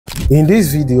In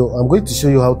this video, I'm going to show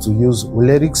you how to use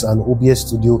Holyrics and OBS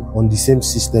Studio on the same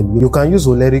system. You can use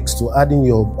Holyrics to add in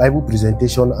your Bible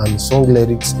presentation and song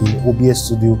lyrics in OBS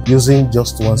Studio using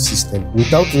just one system.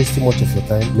 Without wasting much of your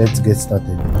time, let's get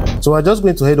started. So we're just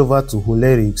going to head over to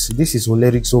Holyrics. This is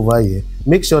Holyrics over here.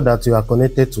 Make sure that you are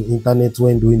connected to internet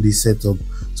when doing this setup.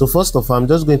 So first of all, I'm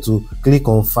just going to click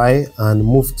on File and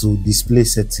move to Display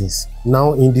Settings.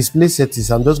 Now in Display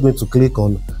Settings, I'm just going to click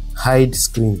on Hide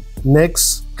Screen.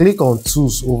 Next, click on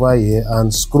Tools over here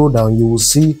and scroll down. You will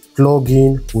see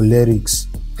Plugin Holyrics.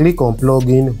 Click on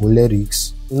Plugin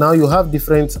Holyrics. Now you have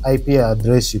different IP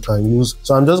address you can use.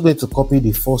 So I'm just going to copy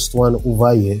the first one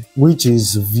over here, which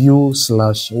is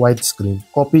view/widescreen.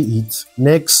 Copy it.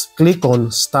 Next, click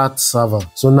on Start Server.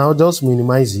 So now just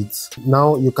minimize it.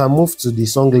 Now you can move to the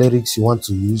song lyrics you want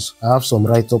to use. I have some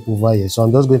right up over here. So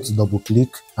I'm just going to double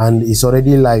click and it's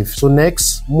already live. So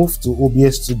next, move to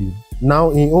OBS Studio.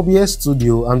 Now in OBS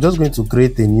Studio, I'm just going to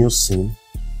create a new scene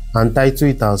and title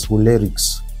it as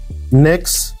Holyrics.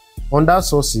 Next, under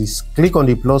sources, click on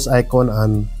the plus icon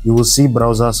and you will see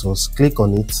browser source. Click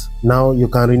on it. Now you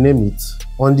can rename it.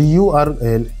 On the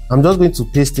URL, I'm just going to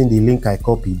paste in the link I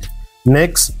copied.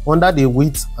 Next, under the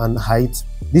width and height,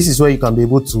 this is where you can be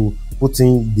able to put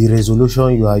in the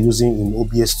resolution you are using in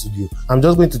OBS Studio. I'm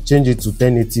just going to change it to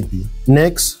 1080p.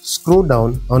 Next, scroll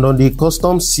down and on the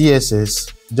custom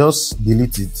CSS, just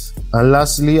delete it. And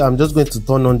lastly, I'm just going to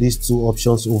turn on these two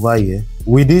options over here.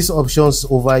 With these options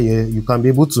over here, you can be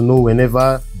able to know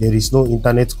whenever there is no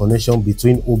internet connection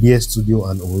between OBS Studio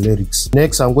and Holyrics.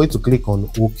 Next, I'm going to click on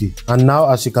OK. And now,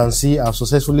 as you can see, I've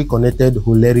successfully connected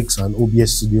Holyrics and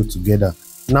OBS Studio together.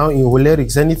 Now in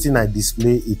Holyrics, anything I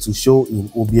display, it will show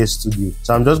in OBS Studio.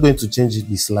 So I'm just going to change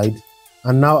the slide.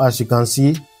 And now, as you can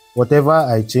see, whatever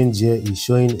I change here is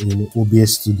showing in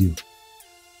OBS Studio.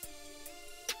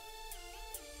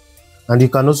 And you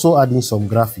can also add in some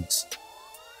graphics.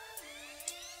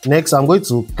 Next, I'm going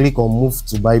to click on Move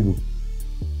to Bible.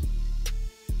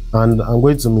 And I'm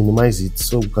going to minimize it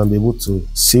so we can be able to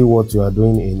see what you are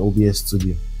doing in OBS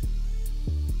Studio.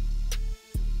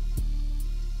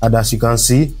 And as you can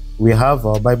see, we have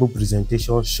our Bible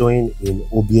presentation showing in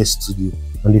OBS Studio.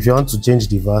 And if you want to change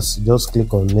the verse, just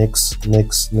click on Next,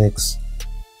 Next, Next.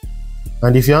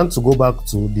 And if you want to go back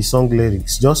to the song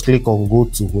lyrics, just click on Go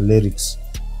to Holyrics.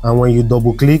 And when you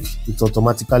double click, it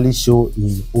automatically shows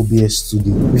in OBS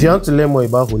Studio. If you want to learn more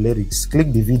about Holyrics,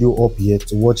 click the video up here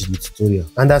to watch the tutorial.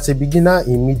 And as a beginner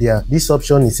in media, this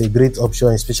option is a great option,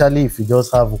 especially if you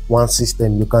just have one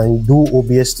system. You can do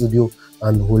OBS Studio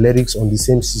and Holyrics on the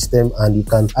same system, and you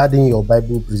can add in your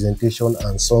Bible presentation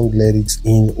and song lyrics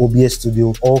in OBS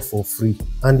Studio all for free.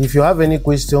 And if you have any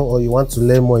question or you want to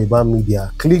learn more about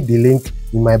media, click the link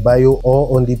in my bio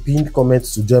or on the pinned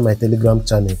comments to join my Telegram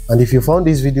channel. And if you found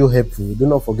this video helpful, do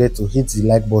not forget to hit the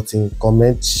like button,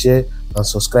 comment, share and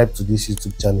subscribe to this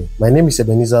YouTube channel. My name is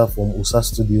Ebenezer from OBS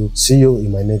Studio. See you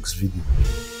in my next video.